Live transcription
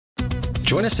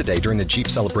Join us today during the Jeep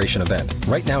Celebration event.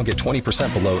 Right now, get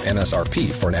 20% below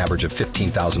MSRP for an average of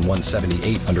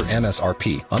 $15,178 under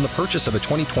MSRP on the purchase of a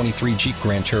 2023 Jeep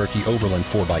Grand Cherokee Overland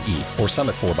 4xE or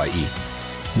Summit 4xE.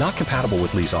 Not compatible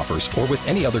with lease offers or with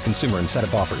any other consumer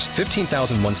incentive offers.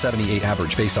 $15,178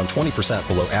 average based on 20%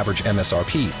 below average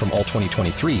MSRP from all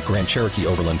 2023 Grand Cherokee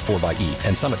Overland 4xE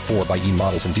and Summit 4xE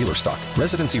models in dealer stock.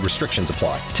 Residency restrictions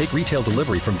apply. Take retail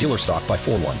delivery from dealer stock by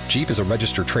 4/1. Jeep is a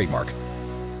registered trademark.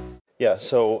 Yeah,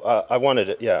 so I wanted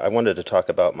to talk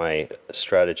about my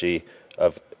strategy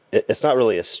of. It's not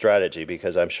really a strategy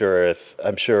because I'm sure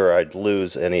I'd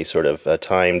lose any sort of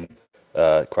timed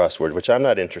crossword, which I'm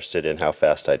not interested in how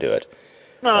fast I do it.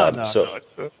 No.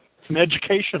 It's an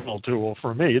educational tool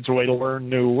for me. It's a way to learn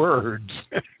new words.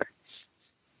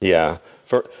 Yeah,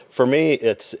 for me,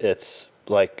 it's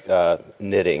like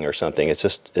knitting or something. It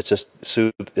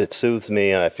soothes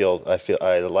me, and I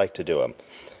like to do them.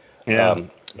 Yeah.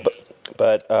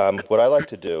 But what I like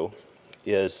to do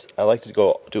is I like to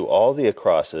go do all the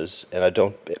acrosses, and I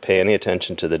don't pay any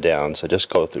attention to the downs. I just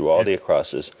go through all the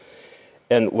acrosses.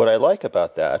 And what I like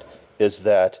about that is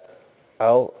that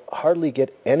I'll hardly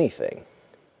get anything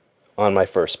on my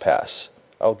first pass.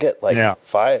 I'll get like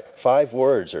five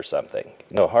words or something.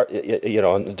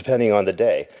 Depending on the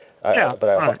day.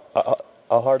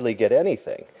 I'll hardly get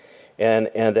anything,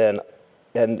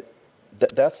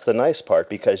 that's the nice part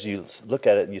because you look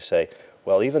at it and you say,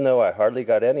 well, even though I hardly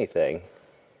got anything,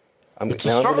 I'm going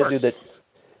to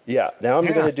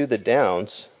do the downs.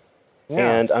 Yeah.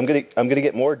 And I'm gonna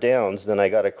get more downs than I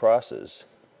got acrosses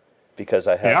because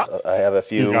I have a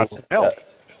few. You got some help.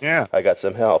 I got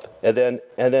some help, and then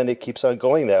it keeps on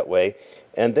going that way,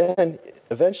 and then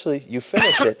eventually you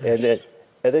finish it,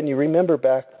 and then you remember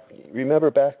back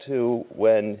to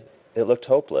when it looked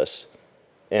hopeless,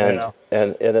 and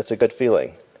it's a good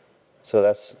feeling. So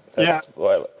that's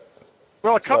why.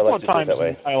 Well, a couple of times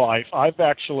in my life, I've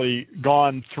actually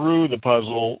gone through the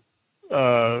puzzle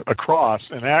across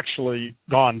and actually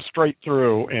gone straight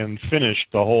through and finished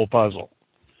the whole puzzle.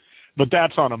 But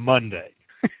that's on a Monday.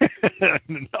 I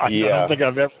don't think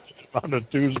I've ever on a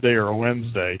Tuesday or a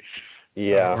Wednesday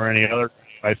or any other.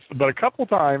 But a couple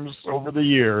times over the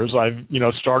years, I've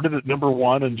started at number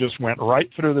one and just went right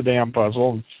through the damn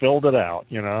puzzle and filled it out.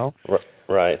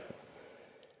 Right.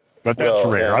 But that's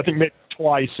rare. I think maybe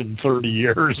twice in 30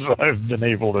 years I've been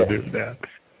able to do that.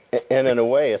 And in a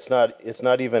way, it's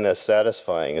not even as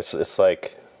satisfying. It's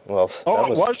like, well.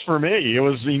 It was for me. It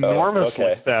was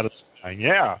enormously satisfying.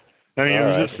 Yeah. I mean, it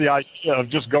was just the idea of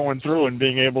just going through and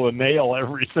being able to nail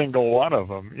every single one of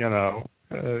them.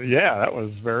 That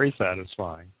was very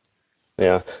satisfying.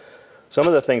 Yeah. Some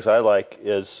of the things I like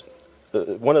is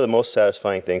one of the most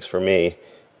satisfying things for me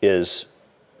is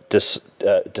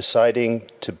deciding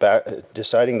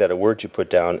that a word you put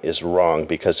down is wrong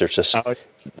because there's just.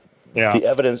 The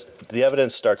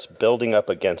evidence starts building up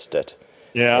against it.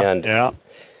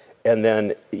 And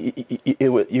then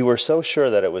you were so sure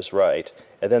that it was right,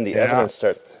 and then the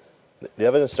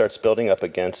evidence starts building up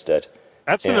against it.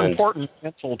 That's an important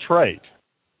mental trait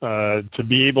to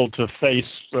be able to face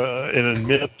and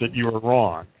admit that you were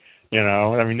wrong.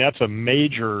 I mean, that's a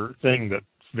major thing that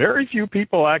very few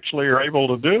people actually are able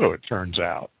to do. It turns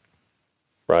out.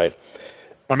 Right.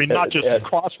 I mean, not just in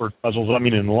crossword puzzles. I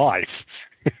mean, in life.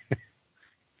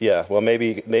 Yeah, well,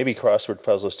 maybe crossword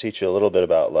puzzles teach you a little bit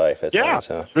about life. Times,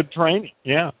 huh? Good training.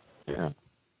 Yeah.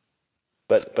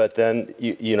 But then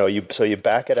you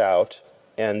back it out,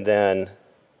 and then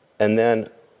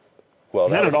well,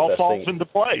 and then it all falls into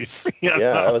place.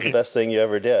 That was the best thing you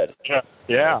ever did.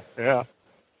 Yeah.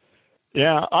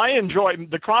 I enjoy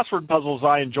the crossword puzzles.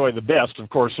 I enjoy the best, of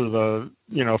course, are the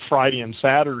Friday and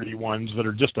Saturday ones that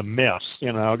are just a mess.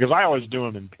 Because I always do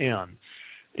them in pen,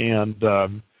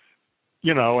 and.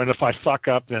 And if I fuck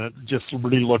up, then it just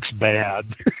really looks bad.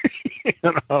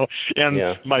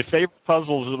 My favorite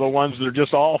puzzles are the ones that are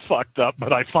just all fucked up,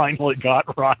 but I finally got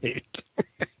right.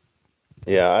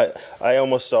 I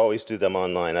almost always do them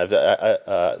online.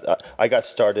 I got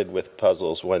started with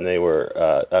puzzles when they were,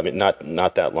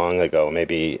 not that long ago,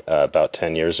 maybe about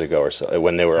 10 years ago or so,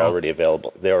 when they were already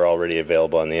available. They were already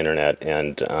available on the internet,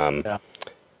 and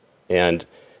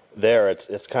there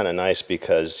it's kind of nice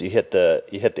because you hit the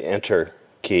enter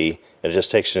key and it just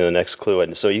takes you to the next clue,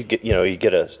 and so you get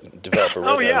to develop a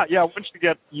rhythm. Once you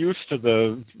get used to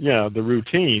the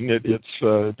routine,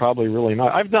 it's probably really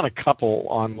not. I've done a couple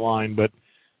online, but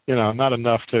not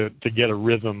enough to get a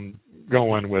rhythm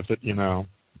going with it.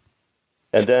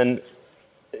 And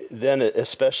then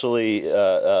especially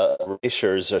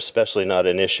erasures are especially not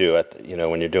an issue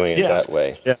when you're doing it that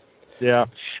way. Yeah.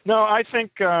 No, I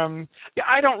think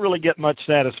I don't really get much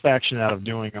satisfaction out of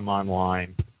doing them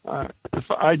online. If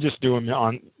I just do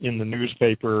them in the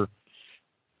newspaper,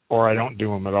 or I don't do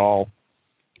them at all.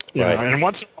 Right. And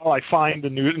once in a while I find the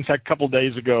news. In fact, a couple of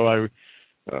days ago,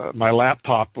 my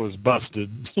laptop was busted.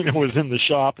 Was in the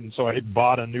shop, and so I had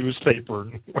bought a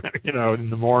newspaper. In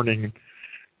the morning,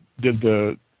 did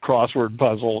the crossword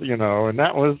puzzle. And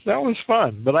that was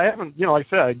fun. But I haven't. Like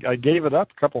I said, I gave it up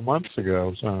a couple months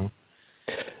ago. So.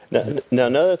 Now,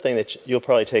 another thing that you'll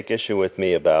probably take issue with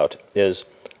me about is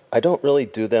I don't really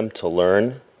do them to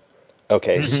learn.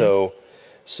 Okay, so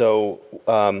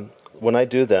when I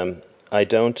do them, I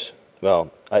don't.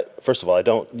 Well, first of all, I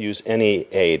don't use any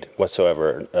aid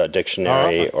whatsoever,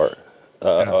 dictionary or.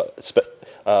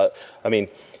 I mean,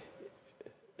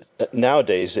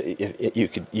 nowadays you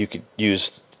could use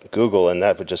Google, and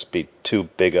that would just be too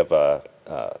big of a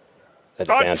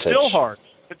advantage.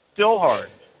 It's still hard.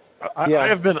 I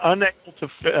have been unable to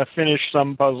finish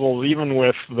some puzzles, even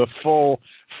with the full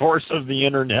force of the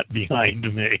internet behind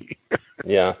me.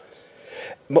 Yeah.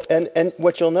 And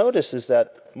what you'll notice is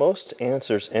that most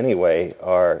answers anyway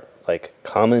are like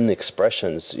common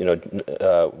expressions,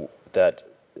 that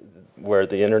where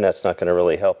the internet's not going to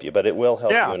really help you, but it will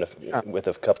help you with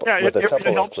a couple. With a couple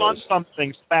it helps of clues. On some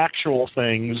things, factual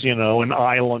things, an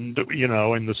island,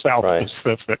 in the South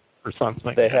Pacific or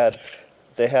something.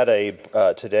 Today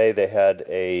they had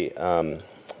a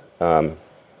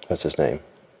what's his name?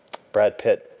 Brad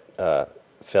Pitt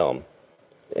film,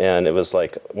 and it was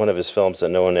like one of his films that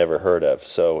no one ever heard of.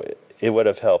 So it would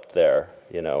have helped there,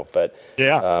 But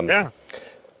I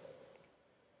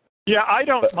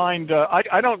don't mind.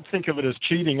 I don't think of it as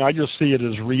cheating. I just see it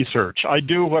as research. I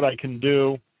do what I can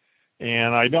do,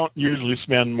 and I don't usually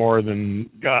spend more than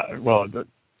I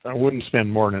wouldn't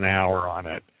spend more than an hour on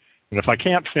it. And if I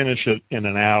can't finish it in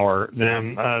an hour,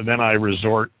 then I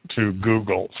resort to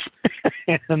Google,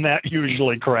 and that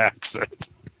usually cracks it.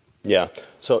 Yeah.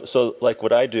 So like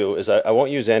what I do is I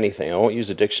won't use anything. I won't use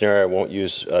a dictionary. I won't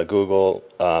use Google,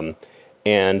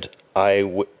 and I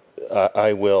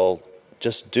will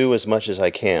just do as much as I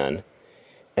can,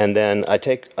 and then I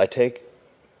take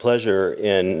pleasure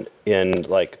in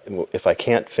like if I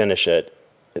can't finish it,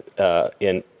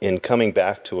 in coming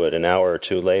back to it an hour or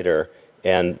two later.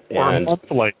 And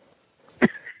monthly.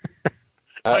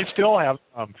 I still have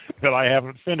some that I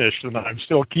haven't finished, and I'm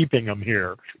still keeping them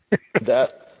here. Now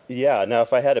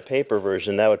if I had a paper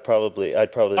version, I'd probably do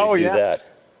that.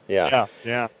 Yeah.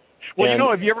 Well,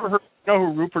 have you ever heard?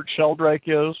 Who Rupert Sheldrake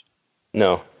is?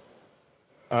 No.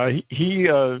 He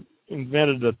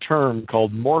invented a term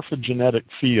called morphogenetic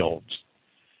fields,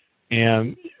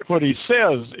 and what he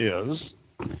says is,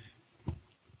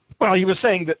 he was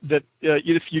saying that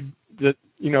if you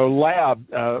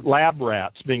lab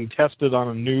rats being tested on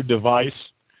a new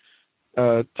device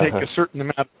take a certain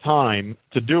amount of time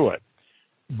to do it.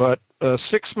 But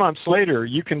 6 months later,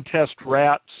 you can test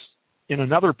rats in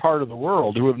another part of the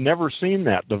world who have never seen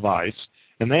that device,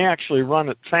 and they actually run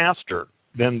it faster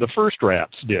than the first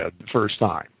rats did the first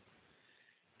time.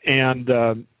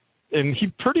 And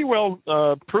he pretty well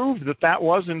proved that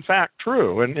was in fact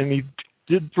true, and he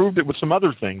did prove it with some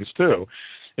other things too.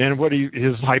 And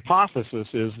his hypothesis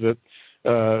is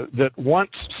that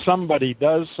once somebody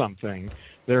does something,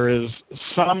 there is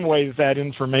some way that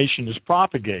information is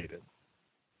propagated.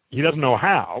 He doesn't know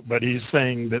how, but he's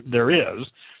saying that there is.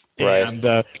 Right. And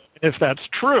if that's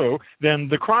true, then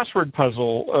the crossword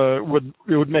puzzle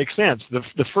would make sense.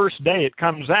 The first day it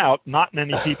comes out, not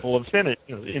many people have finished,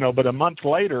 but a month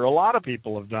later, a lot of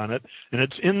people have done it, and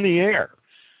it's in the air.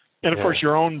 And, of course,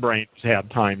 your own brain's had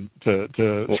time to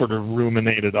sort of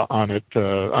ruminate on it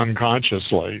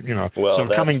unconsciously. Well, so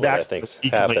that's coming what back I think's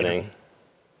happening.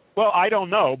 Well, I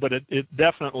don't know, but it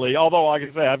definitely, although, like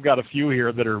I say, I've got a few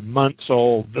here that are months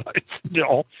old that I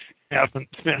still haven't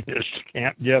finished,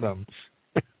 can't get them.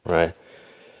 Right.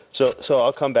 So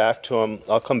I'll come back to him.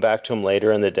 I'll come back to him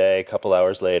later in the day, a couple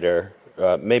hours later,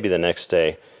 maybe the next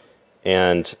day,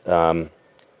 and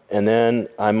then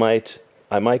I might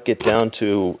get down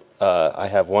to I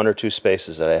have one or two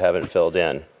spaces that I haven't filled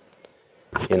in,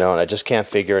 and I just can't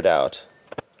figure it out.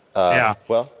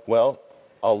 Well,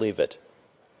 I'll leave it,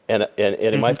 and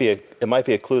it might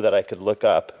be a clue that I could look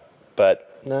up,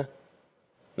 but no.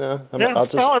 Yeah.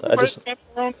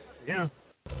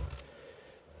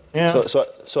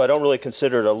 So I don't really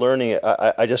consider it a learning.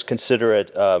 I just consider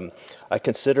it. I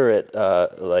consider it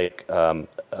like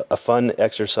a fun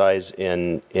exercise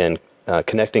in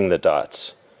connecting the dots.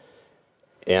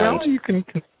 And you can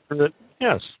consider it,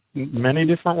 yes, many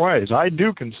different ways. I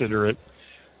do consider it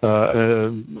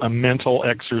a mental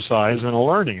exercise and a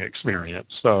learning experience.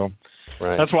 So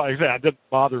that's why I say it doesn't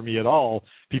bother me at all.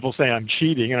 People say I'm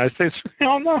cheating, and I say,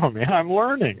 hell no, man, I'm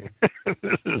learning.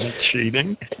 This isn't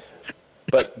cheating.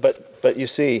 But you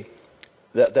see,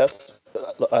 that's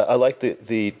I like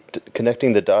the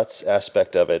connecting the dots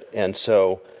aspect of it, and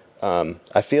so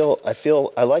I feel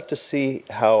I like to see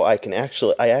how I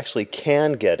actually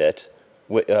can get it,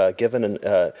 given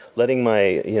letting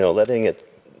my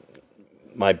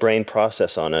brain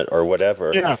process on it or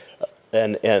whatever. Yeah.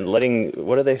 And letting,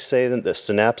 what do they say, the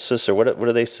synapses, or what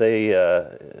do they say,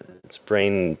 it's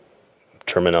brain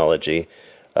terminology,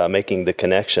 making the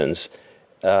connections,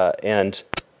 and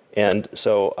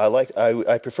so I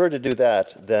prefer to do that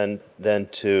than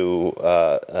to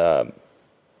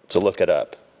look it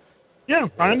up. Yeah,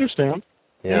 I understand.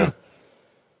 Yeah.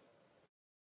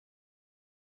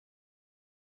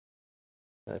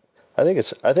 I think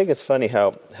it's funny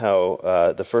how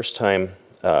the first time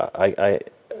I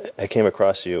came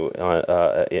across you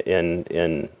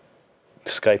in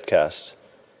Skypecast,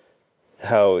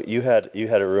 how you had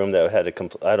a room that had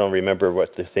I don't remember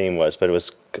what the theme was, but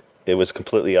it was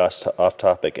completely off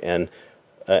topic, and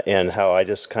how I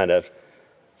just kind of,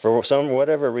 for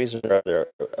whatever reason or other,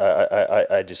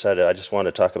 I decided I just want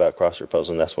to talk about crossword puzzles,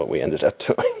 and that's what we ended up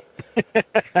doing.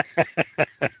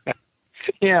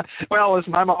 Yeah, well,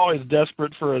 listen, I'm always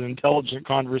desperate for an intelligent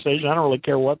conversation. I don't really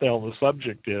care what the hell the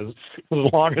subject is. As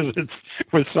long as it's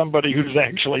with somebody who's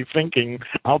actually thinking,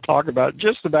 I'll talk about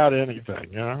just about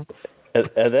anything, you know?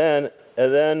 And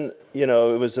then, you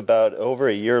know, it was about over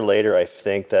a year later, I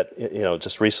think, that, you know,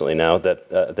 just recently now,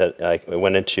 that I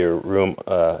went into your room,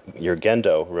 your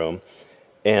Gendo room,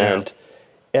 and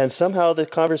somehow the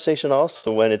conversation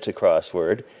also went into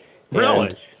crossword. Really?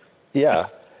 And, yeah.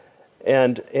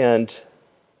 And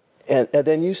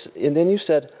then you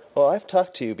said, "Well, I've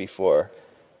talked to you before,"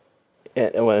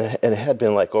 and it had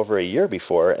been like over a year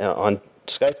before on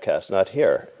Skypecast, not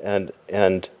here. And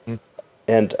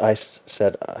I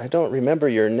said, "I don't remember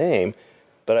your name,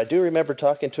 but I do remember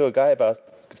talking to a guy about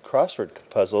crossword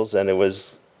puzzles, and it was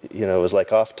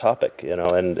like off topic, you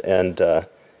know, and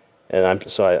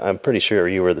I'm pretty sure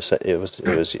you were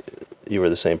you were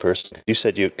the same person. You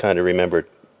said you kind of remembered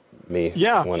me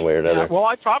one way or another." Yeah. Well,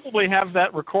 I probably have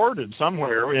that recorded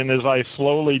somewhere, and as I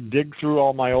slowly dig through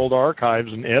all my old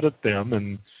archives and edit them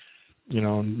and, you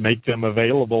know, make them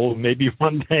available, maybe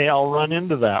one day I'll run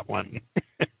into that one.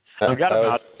 I've got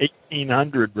about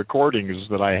 1,800 recordings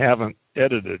that I haven't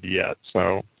edited yet,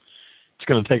 so it's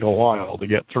going to take a while to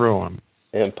get through them.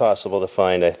 Impossible to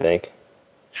find, I think.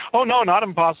 Oh, no, not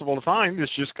impossible to find.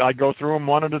 It's just I go through them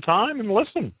one at a time and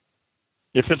listen.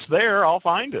 If it's there, I'll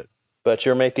find it. But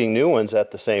you're making new ones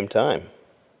at the same time.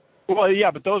 Well, yeah,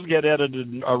 but those get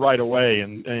edited right away,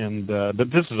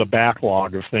 but this is a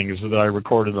backlog of things that I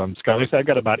recorded on Skype. I've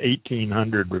got about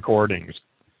 1,800 recordings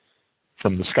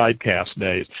from the Skypecast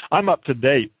days. I'm up to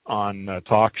date on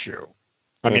TalkShoe.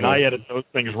 I mean, I edit those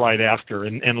things right after,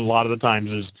 and a lot of the times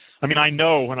I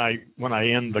know when I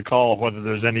end the call whether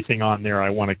there's anything on there I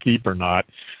want to keep or not.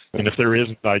 And if there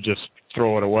isn't, I just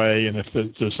throw it away. And if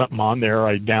there's something on there,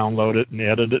 I download it and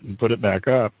edit it and put it back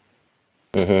up.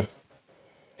 Mm-hmm.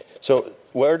 So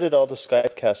where did all the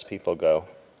Skypecast people go?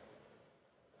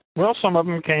 Well, some of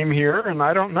them came here, and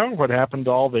I don't know what happened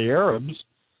to all the Arabs.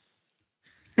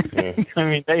 I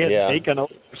mean, they had taken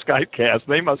over Skypecast.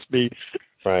 They must be...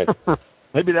 Right.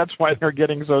 Maybe that's why they're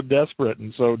getting so desperate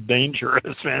and so dangerous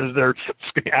as they're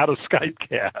out of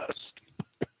Skypecast.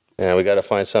 Yeah, we got to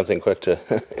find something quick to...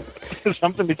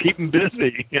 something to keep them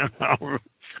busy, you know.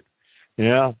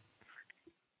 Yeah.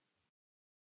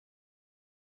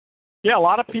 Yeah, a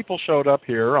lot of people showed up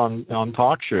here on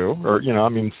TalkShoe, or, you know, I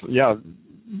mean, yeah.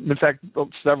 In fact,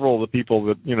 several of the people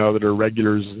that, you know, that are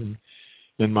regulars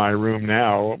in my room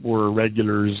now were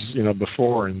regulars, you know,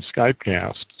 before in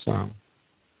Skypecast, so...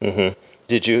 Mm-hmm.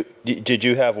 Did you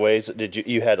have ways?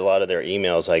 You had a lot of their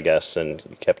emails, I guess, and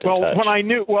kept in touch? When I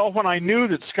knew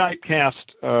that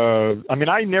Skypecast, I mean,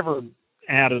 I never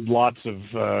added lots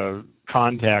of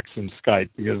contacts in Skype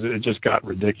because it just got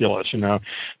ridiculous, you know.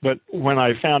 But when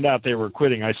I found out they were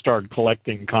quitting, I started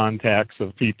collecting contacts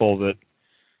of people that,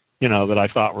 you know, that I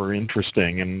thought were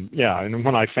interesting, and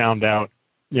when I found out,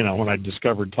 you know, when I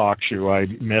discovered TalkShoe, I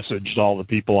messaged all the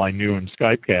people I knew in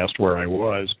Skypecast where I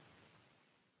was.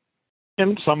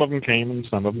 And some of them came and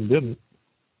some of them didn't.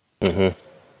 Mm-hmm.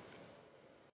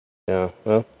 Yeah,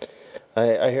 well,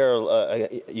 I hear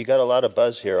you got a lot of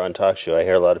buzz here on TalkShoe. I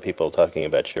hear a lot of people talking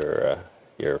about your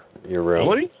room.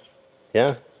 Really?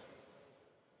 Yeah.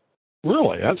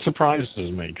 Really? That surprises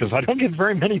me because I don't get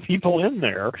very many people in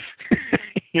there.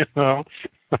 You know.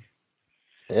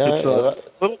 it's a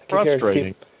little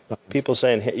frustrating. People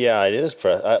saying, "Yeah, it is."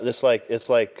 It's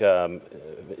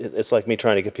like me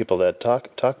trying to get people that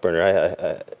talk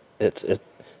burner.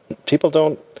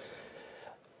 People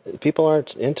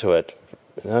aren't into it.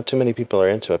 Not too many people are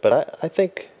into it, but I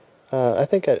think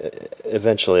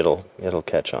eventually it'll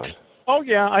catch on. Oh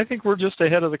yeah, I think we're just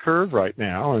ahead of the curve right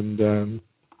now, and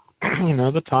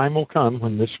the time will come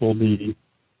when this will be.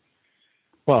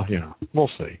 Well, we'll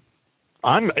see.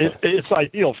 It's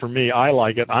ideal for me. I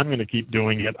like it. I'm going to keep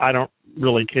doing it. I don't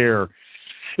really care.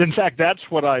 In fact, that's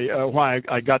what why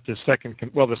I got this second.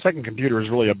 The second computer is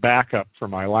really a backup for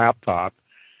my laptop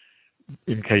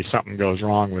in case something goes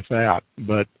wrong with that.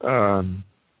 But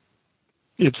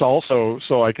it's also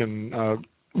so I can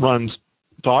run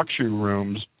talk show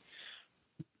rooms.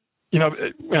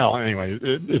 Anyway,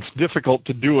 it's difficult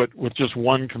to do it with just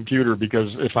one computer because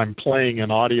if I'm playing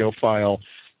an audio file,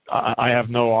 I have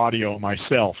no audio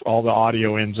myself. All the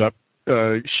audio ends up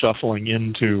shuffling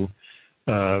into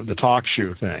the talk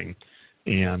show thing,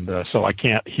 and so I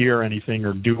can't hear anything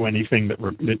or do anything that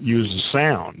uses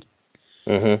sound,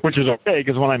 which is okay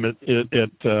because when I'm at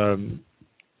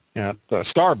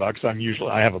Starbucks,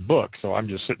 I have a book, so I'm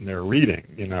just sitting there reading,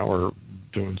 or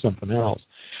doing something else.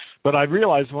 But I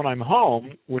realized when I'm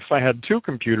home, if I had two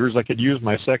computers, I could use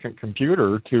my second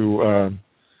computer to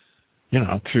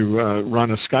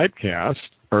run a Skypecast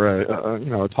or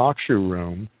a talk show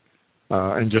room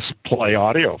and just play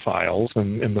audio files.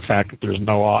 And the fact that there's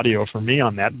no audio for me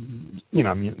on that,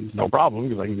 no problem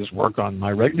because I can just work on my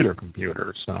regular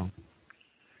computer. So,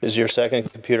 is your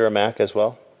second computer a Mac as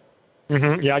well?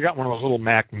 Mm-hmm. Yeah, I got one of those little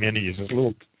Mac Minis. It's a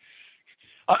little.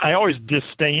 I always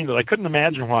disdained it. I couldn't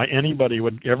imagine why anybody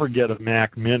would ever get a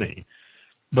Mac Mini,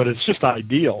 but it's just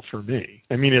ideal for me.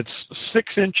 I mean, it's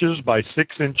 6 inches by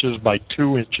 6 inches by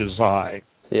 2 inches high.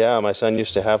 Yeah, my son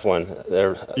used to have one.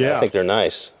 I think they're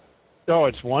nice. Oh,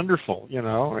 it's wonderful,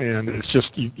 and it's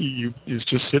just it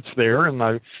just sits there, and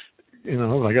I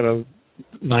got a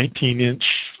 19-inch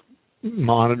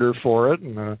monitor for it,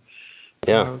 and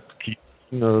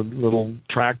the little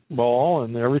trackball,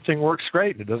 and everything works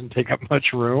great. It doesn't take up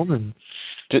much room. And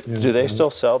do they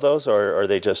still sell those, or are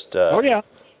they just? Oh yeah.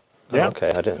 Yeah. Oh,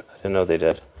 okay, I didn't know they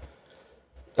did.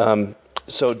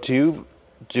 So do you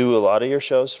do a lot of your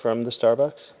shows from the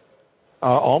Starbucks?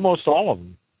 Almost all of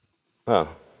them. Oh.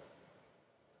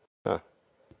 Huh.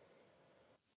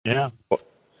 Yeah.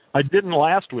 I didn't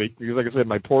last week because, like I said,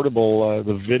 my portable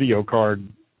the video card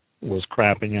was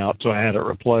crapping out, so I had it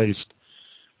replaced.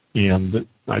 And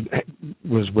I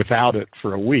was without it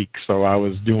for a week, so I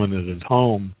was doing it at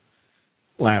home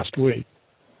last week.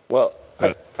 Well,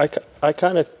 I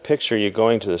kind of picture you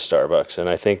going to the Starbucks, and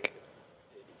I think,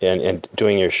 and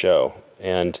doing your show,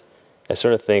 and I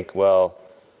sort of think, well,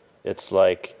 it's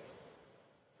like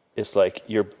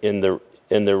you're in the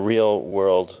real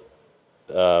world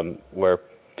where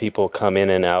people come in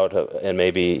and out, and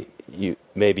maybe you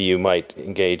might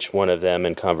engage one of them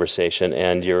in conversation,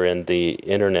 and you're in the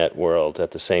internet world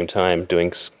at the same time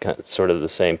doing sort of the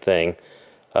same thing.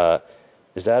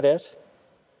 Is that it?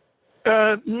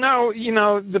 No,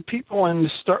 the people in the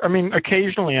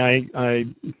occasionally I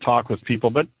talk with people,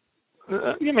 but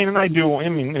I do.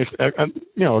 If a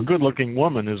good-looking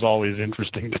woman is always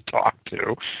interesting to talk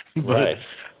to, but, right?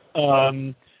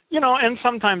 And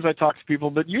sometimes I talk to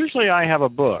people, but usually I have a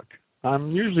book.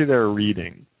 I'm usually there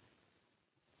reading.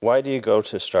 Why do you go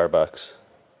to Starbucks?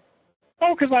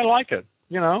 Oh, because I like it.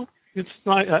 It's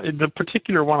not, the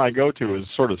particular one I go to is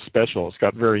sort of special. It's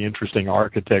got very interesting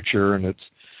architecture, and it's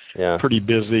pretty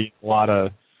busy. A lot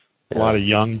of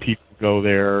young people go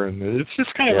there, and it's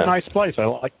just kind of a nice place. I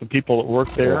like the people that work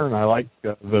there, and I like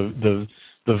the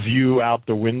view out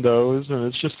the windows, and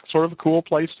it's just sort of a cool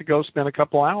place to go spend a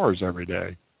couple hours every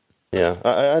day. Yeah,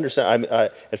 I understand.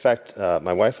 In fact,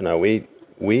 my wife and I, we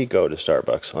go to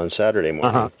Starbucks on Saturday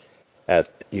morning at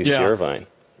UC Irvine.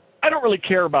 I don't really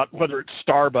care about whether it's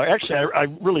Starbucks. Actually, I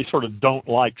really sort of don't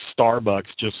like Starbucks.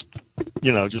 I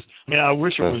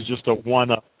wish it was just a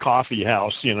one-up coffee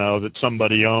house, that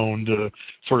somebody owned, a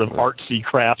sort of artsy,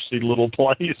 craftsy little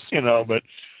place, but.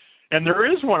 And there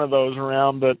is one of those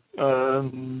around, but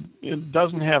it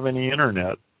doesn't have any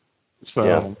internet. So,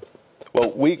 yeah.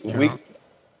 Well,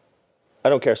 I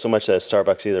don't care so much that it's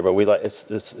Starbucks either, but we like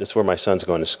it's where my son's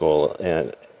going to school,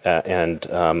 and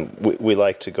we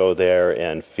like to go there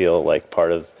and feel like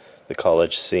part of the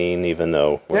college scene, even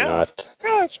though we're not.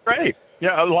 Yeah, it's great.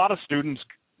 Yeah, a lot of students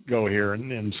go here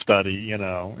and study,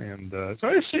 and so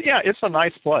it's a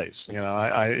nice place.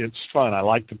 It's fun. I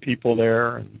like the people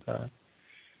there, and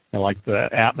I like the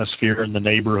atmosphere in the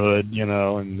neighborhood,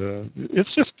 and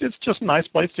it's just a nice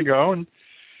place to go. And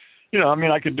I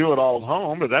mean, I could do it all at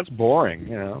home, but that's boring,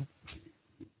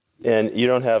 And you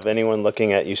don't have anyone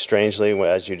looking at you strangely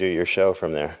as you do your show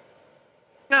from there?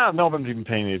 No, nobody's even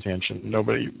paying any attention.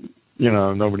 Nobody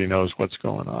knows what's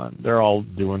going on. They're all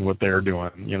doing what they're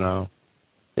doing,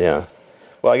 Yeah.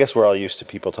 Well, I guess we're all used to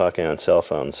people talking on cell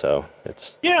phones, so it's...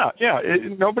 Yeah.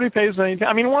 Nobody pays any attention.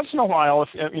 I mean, once in a while,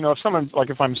 if someone's, like,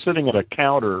 if I'm sitting at a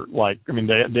counter,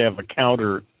 they have a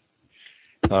counter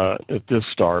at this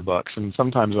Starbucks, and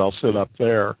sometimes I'll sit up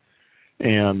there,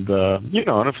 and, and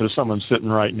if there's someone sitting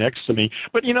right next to me.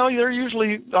 But, they're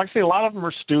usually, like I say, a lot of them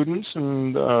are students,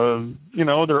 and,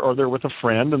 they're with a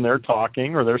friend, and they're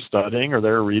talking, or they're studying, or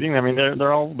they're reading. I mean,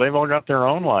 they've all got their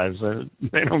own lives.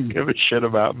 They don't give a shit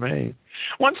about me.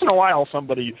 Once in a while,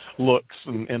 somebody looks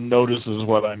and notices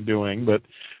what I'm doing, but,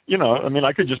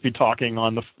 I could just be talking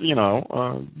on the,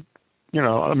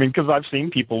 because I've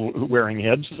seen people wearing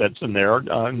headsets in there,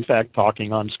 in fact,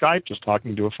 talking on Skype, just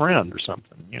talking to a friend or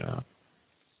something,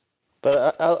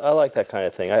 But I like that kind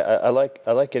of thing. I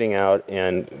like getting out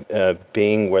and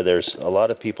being where there's a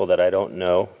lot of people that I don't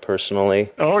know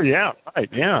personally. Oh, yeah, right,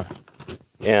 yeah.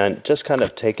 And just kind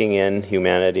of taking in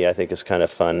humanity, I think, is kind of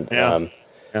fun. Yeah.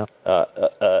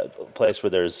 A place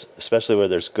especially where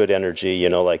there's good energy,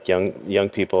 like young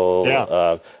people.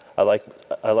 Yeah. I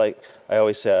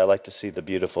always say I like to see the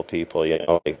beautiful people.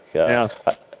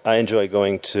 I enjoy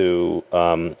going to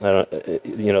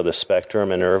the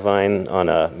Spectrum in Irvine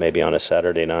maybe on a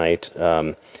Saturday night.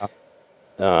 There's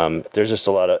just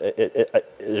a lot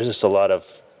of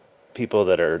people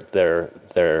that are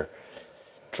they're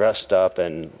dressed up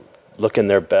and looking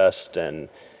their best and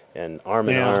arm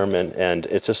in arm, and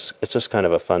it's just kind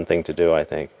of a fun thing to do, I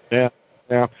think. Yeah.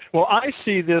 Well, I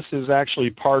see this as actually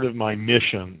part of my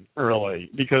mission, really,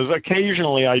 because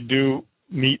occasionally I do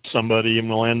meet somebody and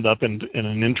we'll end up in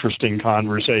an interesting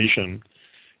conversation,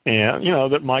 and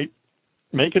that might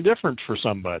make a difference for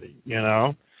somebody.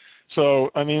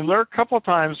 So I mean, there are a couple of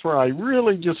times where I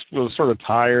really just was sort of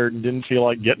tired and didn't feel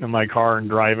like getting in my car and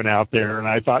driving out there, and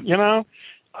I thought,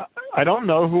 I don't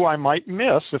know who I might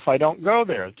miss if I don't go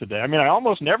there today. I mean, I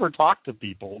almost never talk to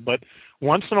people, but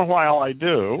once in a while I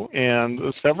do, and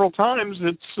several times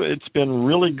it's been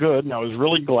really good, and I was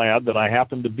really glad that I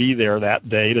happened to be there that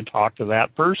day to talk to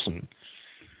that person.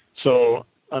 So,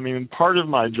 I mean, part of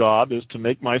my job is to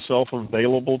make myself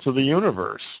available to the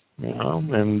universe,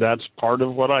 and that's part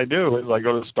of what I do is I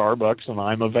go to Starbucks and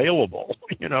I'm available.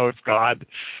 If God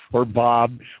or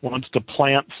Bob wants to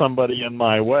plant somebody in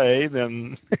my way,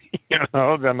 then,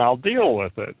 then I'll deal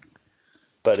with it.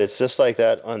 But it's just like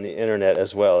that on the internet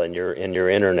as well. In your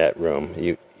internet room,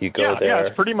 you go there. Yeah,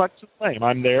 it's pretty much the same.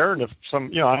 I'm there, and if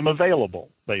I'm available,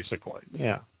 basically.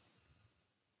 Yeah.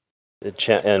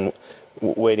 And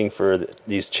waiting for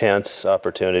these chance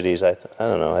opportunities. I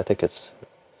don't know. I think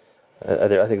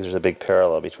I think there's a big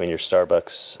parallel between your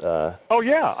Starbucks. Oh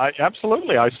yeah,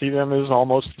 absolutely. I see them as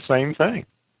almost the same thing.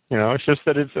 It's just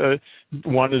that it's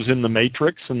one is in the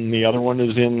matrix and the other one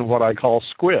is in what I call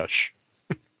squish.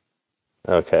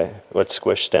 Okay. What's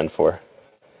squish stand for?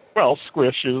 Well,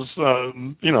 squish is,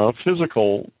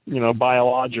 physical,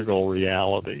 biological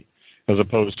reality, as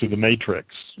opposed to the matrix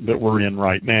that we're in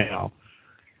right now.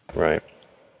 Right.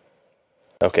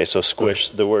 Okay, so squish.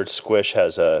 The word squish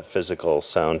has a physical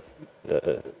sound.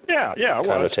 Well,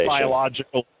 it's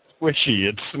biological, squishy.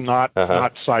 It's not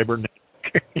cybernetic.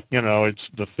 It's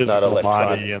the physical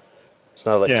body. It's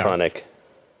not electronic.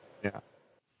 Yeah.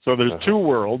 So there's two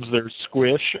worlds. There's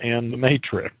squish and the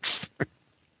matrix.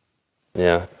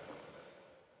 Yeah.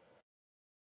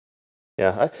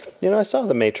 Yeah. I saw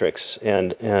the Matrix,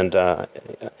 and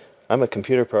I'm a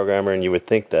computer programmer, and you would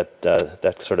think that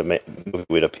that sort of movie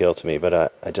would appeal to me, but I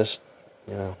just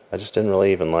didn't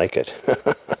really even like it.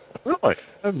 Really?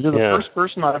 You're the first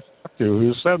person I've talked to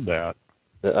who said that.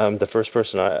 I'm the first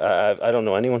person. I don't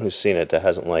know anyone who's seen it that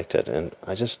hasn't liked it, and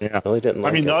I just really didn't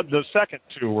like it. I mean, the second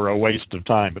two were a waste of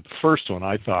time, but the first one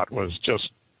I thought was just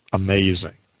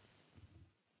amazing.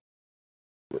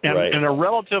 And a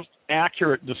relatively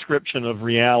accurate description of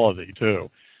reality, too.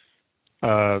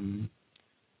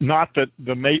 Not that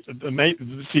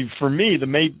for me,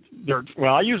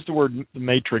 I use the word the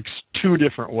Matrix two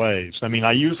different ways. I mean,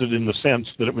 I use it in the sense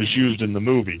that it was used in the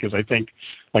movie, because I think,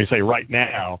 like I say, right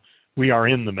now, we are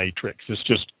in the Matrix. It's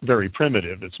just very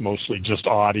primitive. It's mostly just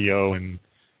audio and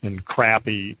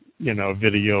crappy,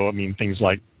 video. I mean, things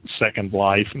like Second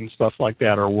Life and stuff like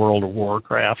that, or World of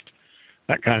Warcraft,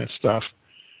 that kind of stuff.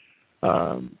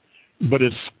 But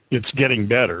it's getting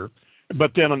better.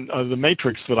 But then the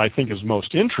matrix that I think is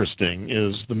most interesting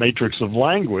is the matrix of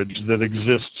language that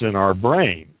exists in our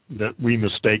brain that we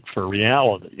mistake for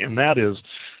reality. And that is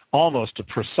almost a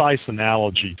precise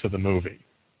analogy to the movie.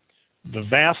 The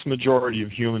vast majority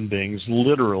of human beings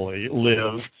literally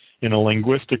live in a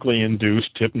linguistically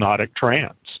induced hypnotic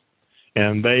trance.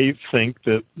 And they think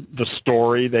that the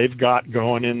story they've got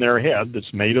going in their head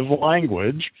that's made of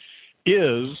language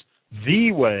is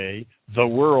the way the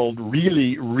world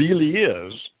really, really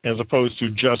is, as opposed to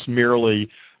just merely,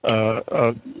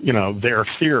 their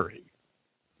theory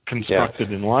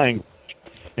constructed in language.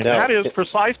 And that is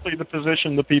precisely the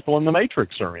position the people in the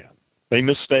Matrix are in. They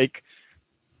mistake,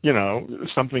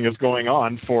 something is going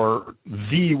on for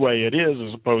the way it is,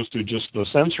 as opposed to just the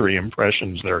sensory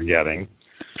impressions they're getting.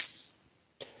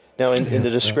 Now, in the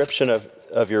description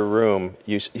of your room,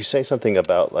 you say something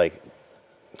about, like,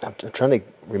 I'm trying to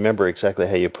remember exactly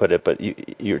how you put it, but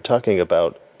you're talking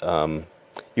about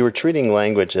you were treating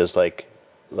language as like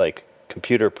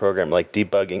computer program, like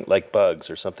debugging, like bugs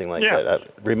or something like that.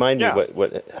 Remind me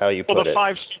how you put it. Well, the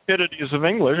 5 stupidities of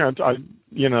English. I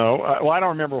don't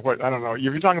remember what. I don't know.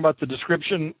 You're talking about the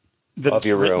description that's of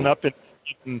your written room. Up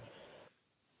in.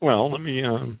 Well, let me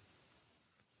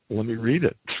read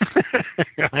it.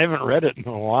 I haven't read it in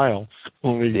a while.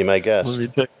 Be my guest. Let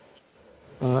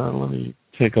me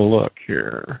take a look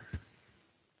here.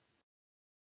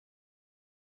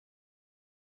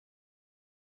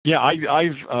 Yeah,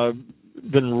 I've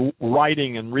been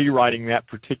writing and rewriting that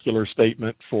particular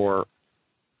statement for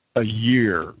a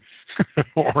year,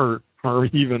 or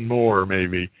even more,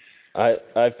 maybe.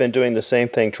 I've been doing the same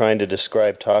thing, trying to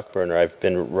describe TalkBurner. I've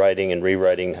been writing and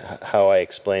rewriting how I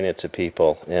explain it to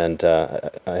people, and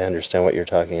I understand what you're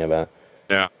talking about.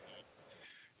 Yeah.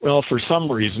 Well, for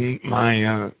some reason,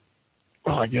 my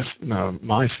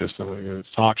system,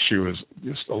 TalkShoe, is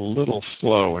just a little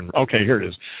slow. And okay, here it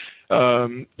is.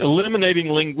 Eliminating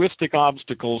linguistic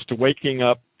obstacles to waking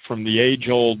up from the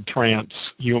age-old trance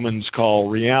humans call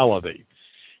reality.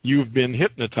 You've been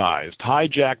hypnotized,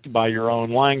 hijacked by your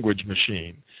own language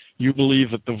machine. You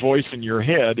believe that the voice in your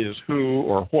head is who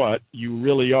or what you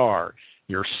really are,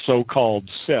 your so-called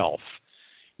self.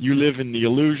 You live in the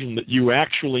illusion that you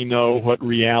actually know what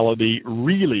reality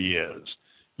really is.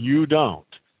 You don't.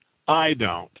 I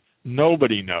don't.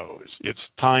 Nobody knows. It's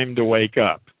time to wake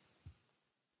up.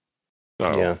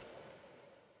 So.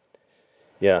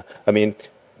 Yeah. I mean,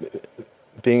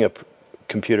 being a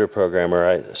computer programmer,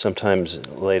 I sometimes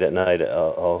late at night,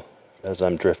 as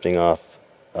I'm drifting off,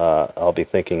 I'll be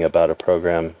thinking about a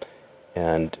program,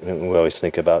 and we always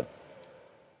think about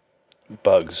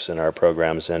bugs in our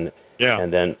programs, and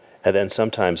then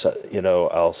sometimes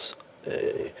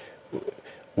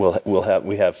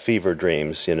we have fever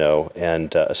dreams,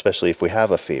 and especially if we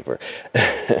have a fever,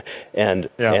 and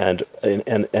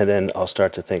then I'll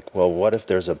start to think, well, what if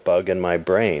there's a bug in my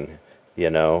brain,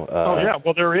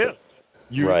 Well, there is.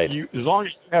 Right. As long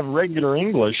as you have regular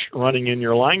English running in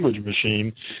your language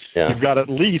machine, you've got at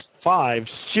least 5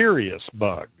 serious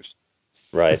bugs.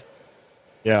 Right.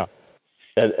 Yeah.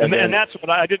 And that's what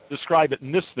I didn't describe it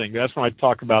in this thing. That's when I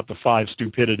talk about the 5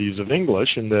 stupidities of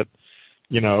English, and that,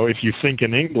 if you think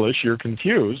in English, you're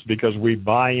confused because we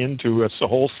buy into a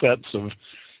whole sets of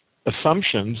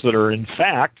assumptions that are in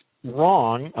fact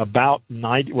wrong about in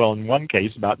one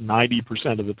case, about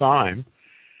 90% of the time.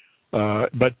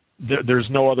 But there's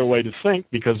no other way to think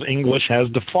because English has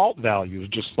default values,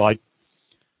 just like,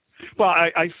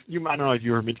 I don't know if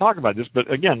you heard me talk about this,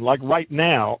 but again, like right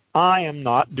now, I am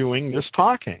not doing this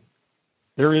talking.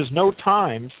 There is no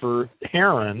time for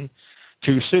Heron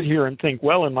to sit here and think,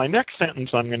 well, in my next sentence,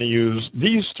 I'm going to use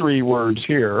these 3 words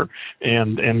here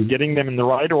and getting them in the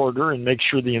right order and make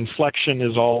sure the inflection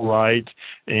is all right.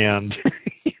 And,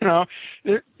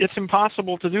 it's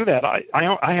impossible to do that.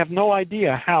 I have no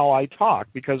idea how I talk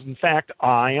because, in fact,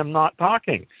 I am not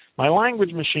talking. My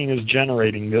language machine is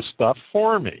generating this stuff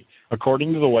for me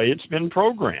according to the way it's been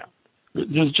programmed. There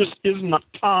just isn't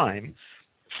time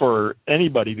for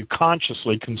anybody to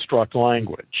consciously construct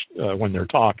language when they're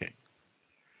talking.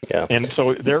 Yeah. And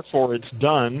so, therefore, it's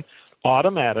done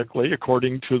automatically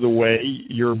according to the way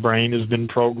your brain has been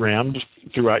programmed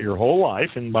throughout your whole life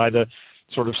and by the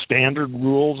sort of standard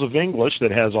rules of English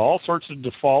that has all sorts of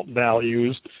default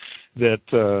values that,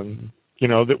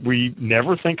 that we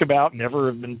never think about, never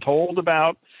have been told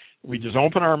about. We just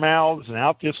open our mouths and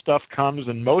out this stuff comes,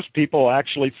 and most people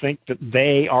actually think that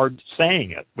they are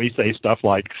saying it. We say stuff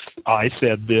like, I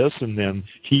said this, and then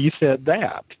he said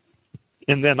that,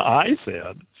 and then I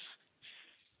said.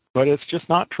 But it's just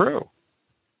not true.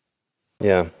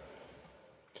 Yeah.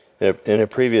 In a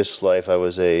previous life, I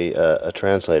was a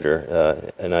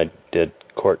translator, and I did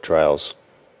court trials.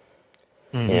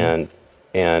 Mm-hmm.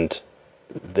 And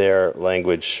their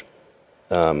language,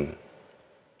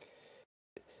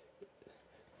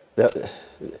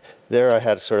 there I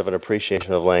had sort of an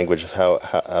appreciation of language,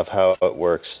 of how it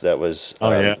works. That was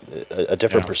a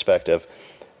different perspective.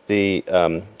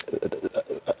 I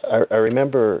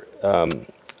remember,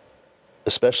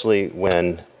 especially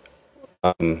when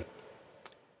I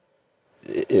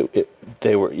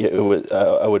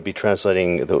would be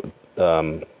translating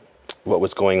what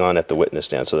was going on at the witness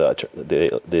stand. So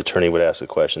the attorney would ask a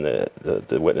question,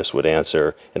 the witness would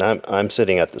answer, and I'm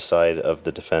sitting at the side of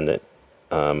the defendant,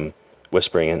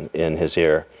 whispering in his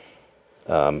ear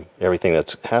everything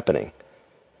that's happening,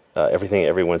 everything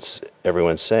everyone's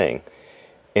saying,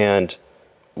 and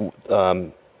you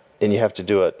have to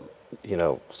do it,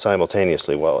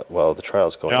 simultaneously while the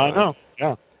trial's going on. I know.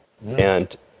 Yeah.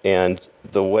 And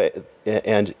the way,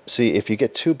 and see, if you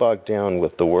get too bogged down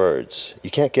with the words,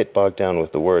 you can't get bogged down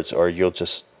with the words, or you'll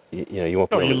just, you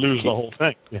won't. No, you lose the whole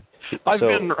thing. Yeah. I've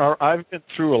been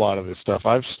through a lot of this stuff.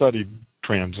 I've studied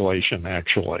translation,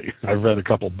 actually. I've read a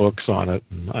couple books on it,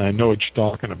 and I know what you're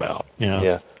talking about.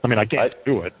 Yeah. I mean, I can't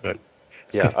do it, but.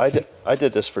 Yeah, I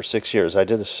did this for 6 years. I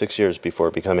did this 6 years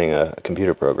before becoming a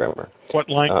computer programmer. What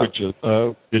language did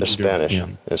you Spanish. do? Yeah.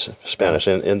 It's Spanish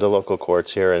in the local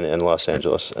courts here in Los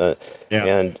Angeles.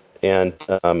 And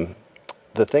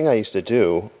the thing I used to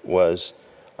do was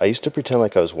I used to pretend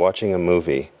like I was watching a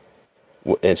movie.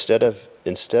 Instead of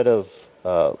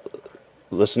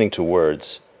listening to words,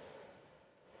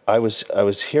 I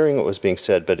was hearing what was being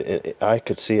said, but I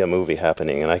could see a movie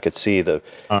happening, and I could see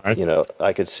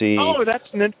I could see. Oh, that's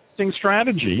an interesting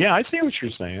strategy. Yeah, I see what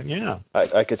you're saying. Yeah,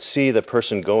 I could see the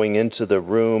person going into the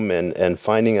room and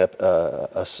finding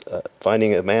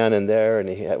finding a man in there, and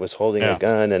he was holding a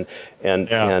gun, and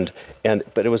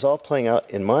but it was all playing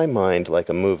out in my mind like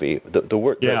a movie. The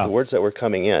words that were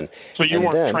coming in. So you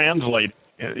weren't translating.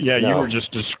 Yeah, no. You were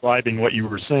just describing what you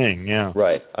were saying. Yeah,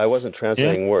 right. I wasn't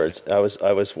translating words. I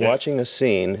was watching a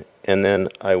scene, and then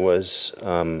I was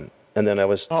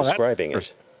describing it.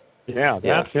 Yeah,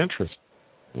 that's interesting.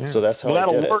 Yeah. So that's how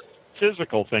that'll I did work.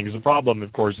 Physical things. The problem,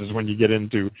 of course, is when you get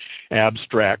into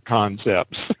abstract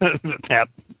concepts. That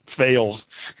fails.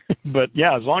 But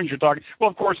yeah, as long as you're talking.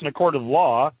 Well, of course, in a court of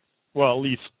law, well, at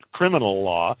least criminal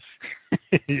law.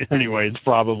 Anyway, it's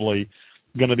probably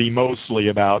going to be mostly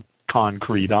about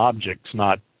concrete objects,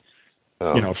 not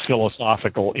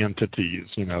philosophical entities.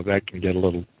 That can get a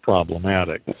little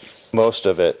problematic. Most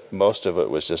of it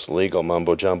was just legal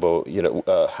mumbo jumbo.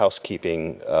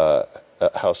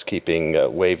 Housekeeping,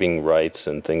 waiving rights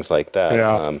and things like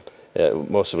that. Yeah.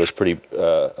 Most of it was pretty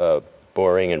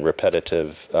boring and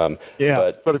repetitive.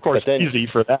 But of course, easy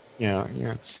for that. Yeah.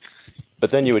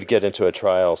 But then you would get into a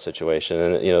trial situation,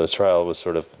 and the trial was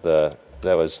sort of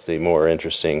that was the more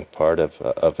interesting part of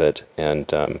it, and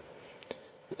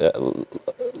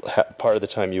part of the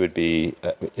time you would be,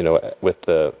 with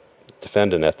the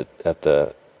defendant at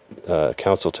the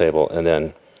counsel table, and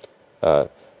then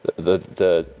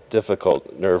the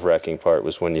difficult, nerve-wracking part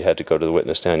was when you had to go to the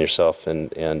witness stand yourself and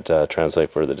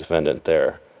translate for the defendant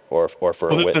there, or for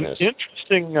a witness. There's an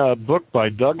interesting book by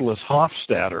Douglas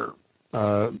Hofstadter.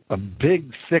 A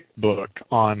big, thick book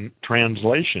on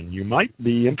translation. You might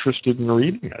be interested in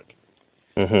reading it.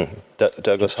 Mm-hmm.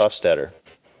 Douglas Hofstadter.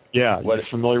 Yeah, you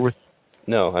familiar with?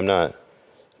 No, I'm not.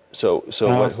 So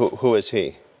who is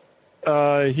he?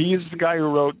 He's the guy who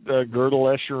wrote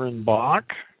Gödel, Escher, and Bach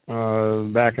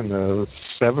back in the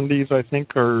 70s, I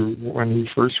think, or when he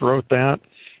first wrote that.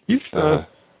 He's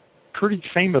pretty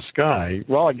famous guy.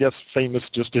 Well, I guess famous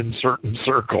just in certain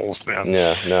circles then.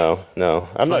 Yeah, no.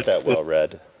 I'm not that well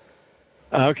read.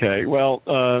 Okay. Well,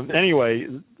 anyway,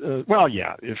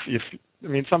 if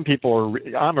some people are.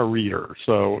 I'm a reader,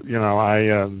 so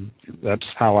that's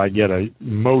how I get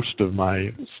most of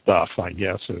my stuff. I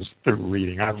guess is through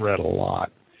reading. I've read a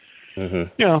lot.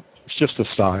 Mm-hmm. It's just a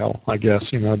style, I guess.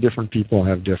 Different people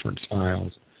have different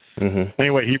styles. Mm-hmm.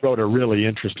 Anyway, he wrote a really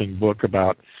interesting book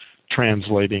about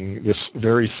translating this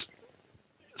very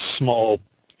small,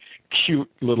 cute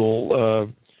little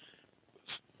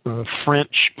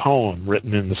French poem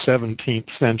written in the 17th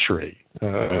century.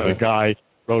 A guy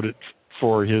wrote it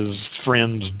for his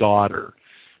friend's daughter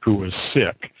who was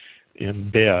sick in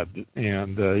bed.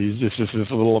 And he's just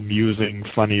this little amusing,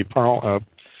 funny poem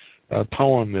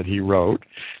that he wrote.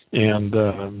 And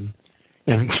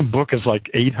the book is like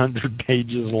 800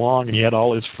 pages long, and he had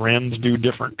all his friends do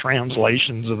different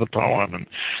translations of the poem, and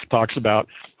talks about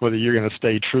whether you're going to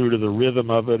stay true to the rhythm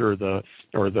of it or the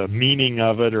meaning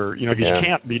of it, or because you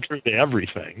can't be true to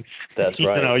everything. That's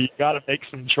right. You got to make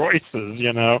some choices.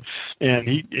 And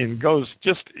he goes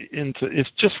just into.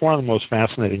 It's just one of the most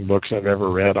fascinating books I've ever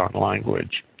read on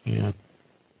language. Yeah.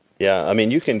 Yeah, I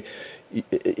mean, you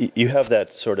have that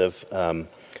sort of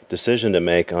decision to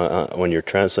make when you're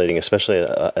translating, especially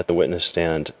at the witness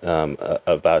stand,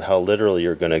 about how literal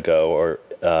you're going to go, or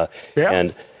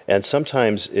and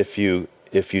sometimes if you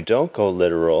don't go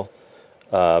literal,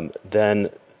 then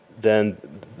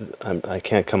I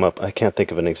can't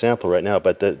think of an example right now,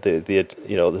 but the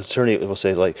attorney will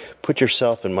say, like, put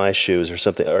yourself in my shoes or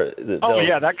something, or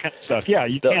that kind of stuff. Yeah,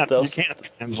 you can't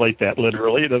translate that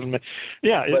literally. It doesn't.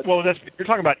 Yeah, you're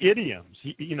talking about idioms.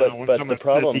 When someone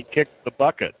says he kicked the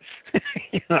bucket,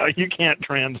 you can't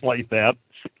translate that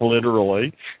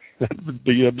literally. That would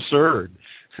be absurd.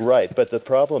 Right, but the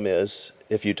problem is,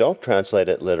 if you don't translate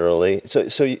it literally,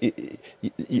 so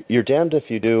you're damned if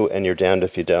you do and you're damned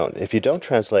if you don't. If you don't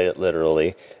translate it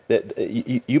literally,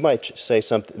 you might say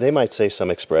something. They might say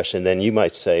some expression, then you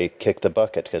might say "kick the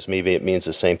bucket" because maybe it means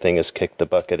the same thing as "kick the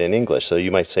bucket" in English. So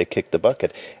you might say "kick the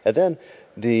bucket," and then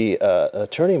the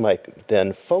attorney might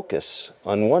then focus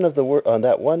on on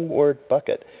that one word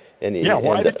 "bucket."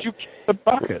 Why did you kick the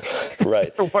bucket?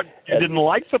 Right. You didn't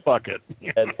like the bucket.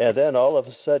 and then all of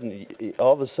a sudden,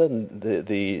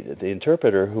 the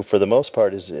interpreter, who for the most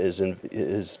part is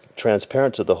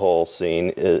transparent to the whole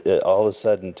scene, all of a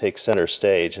sudden takes center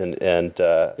stage and.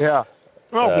 But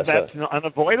that's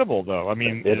unavoidable, though. I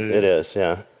mean, it is.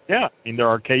 Yeah. Yeah, I mean, there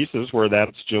are cases where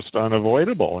that's just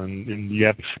unavoidable, and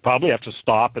you probably have to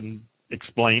stop and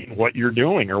explain what you're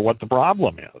doing or what the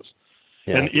problem is.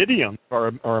 Yeah. And idioms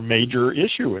are a major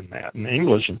issue in that. And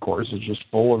English, of course, is just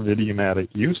full of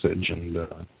idiomatic usage, and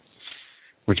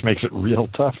which makes it real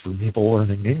tough for people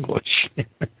learning English.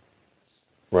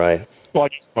 Right. Well,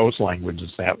 most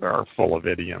languages that are full of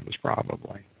idioms,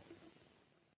 probably.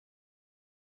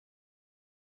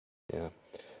 Yeah.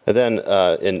 And then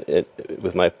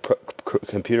with my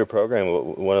computer program,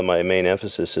 one of my main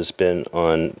emphasis has been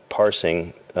on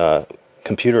parsing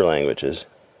computer languages.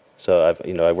 So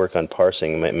I work on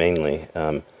parsing mainly,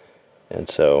 and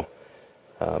so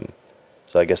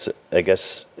I guess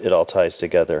it all ties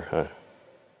together, huh?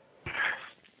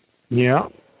 Yeah,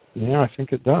 I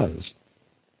think it does.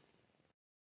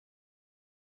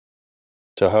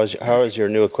 So how is your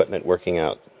new equipment working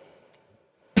out?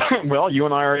 Well, you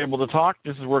and I are able to talk.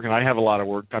 This is working. I have a lot of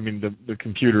work. I mean, the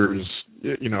computer is,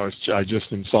 I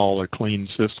just installed a clean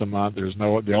system on.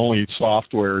 The only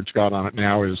software it's got on it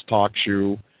now is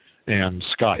TalkShoe and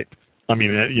Skype. I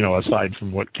mean, aside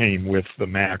from what came with the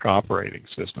Mac operating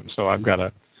system. So I've got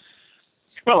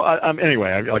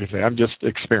anyway, like I say, I'm just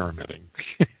experimenting,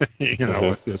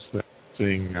 with this thing,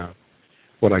 seeing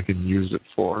what I can use it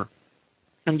for,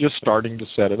 and just starting to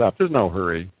set it up. There's no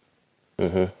hurry.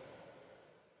 Mm-hmm.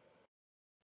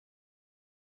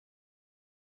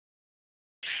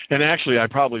 And actually, I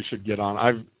probably should get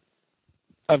on.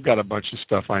 I've got a bunch of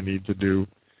stuff I need to do.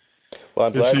 Well,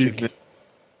 I'm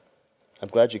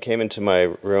glad you came into my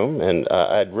room, and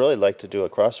I'd really like to do a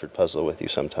crossword puzzle with you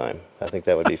sometime. I think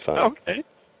that would be fun. Okay.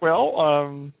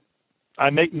 Well, I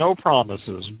make no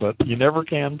promises, but you never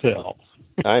can tell.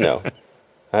 I know.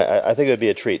 I think it would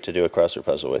be a treat to do a crossword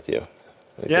puzzle with you.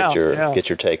 Get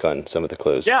your take on some of the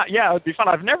clues. Yeah, it would be fun.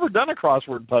 I've never done a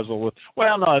crossword puzzle with.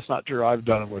 Well, no, that's not true. I've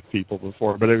done it with people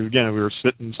before, but again, we were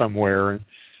sitting somewhere, and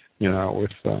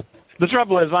with. The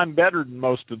trouble is, I'm better than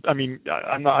most of. I mean,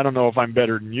 I don't know if I'm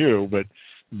better than you,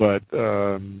 but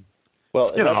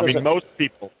most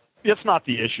people. It's not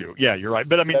the issue. Yeah, you're right.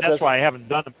 But I mean, that's why I haven't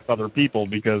done it with other people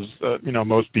because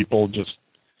most people just.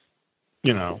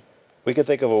 We could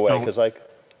think of a way because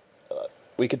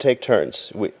we could take turns.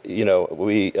 We do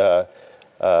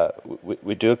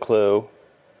a clue,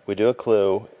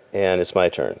 and it's my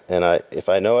turn. And if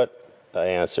I know it, I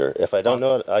answer. If I don't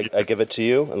know it, I give it to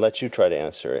you and let you try to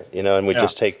answer it. And we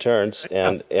just take turns.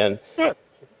 And in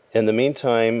the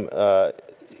meantime,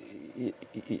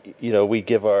 we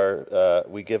give our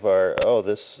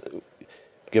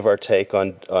take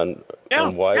on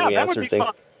why we answer things.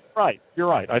 Fun. Right, you're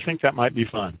right. I think that might be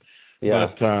fun. Yeah.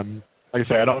 But like I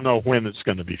say, I don't know when it's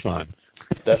going to be fun.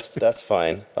 That's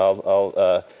fine.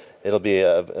 It'll be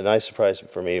a nice surprise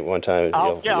for me one time.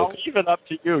 I'll leave it up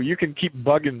to you. You can keep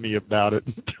bugging me about it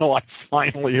until I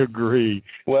finally agree.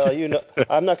 Well,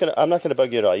 I'm not gonna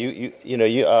bug you at all. You're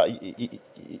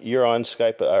on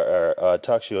Skype or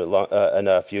TalkShoe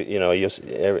enough.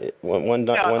 One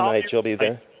night you'll be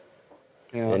there,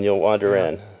 and you'll wander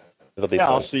in. It'll be fun.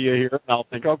 I'll see you here, and I'll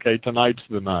think, okay, tonight's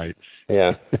the night.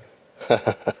 Yeah.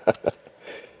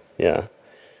 Yeah.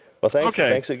 Well,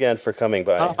 thanks again for coming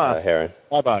by, Heron.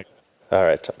 Bye-bye. All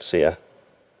right. See ya.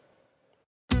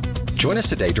 Join us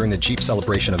today during the Jeep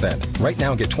Celebration event. Right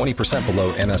now, get 20%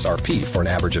 below MSRP for an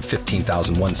average of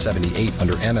 $15,178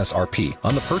 under MSRP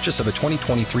on the purchase of a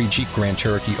 2023 Jeep Grand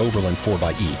Cherokee Overland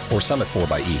 4xE or Summit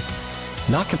 4xE.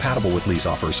 Not compatible with lease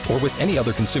offers or with any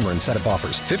other consumer incentive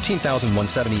offers.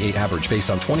 15,178 average based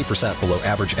on 20% below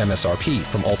average MSRP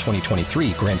from all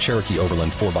 2023 Grand Cherokee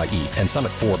Overland 4xE and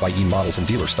Summit 4xE models in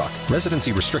dealer stock.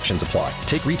 Residency restrictions apply.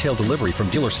 Take retail delivery from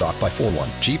dealer stock by 4/1.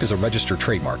 Jeep is a registered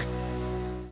trademark.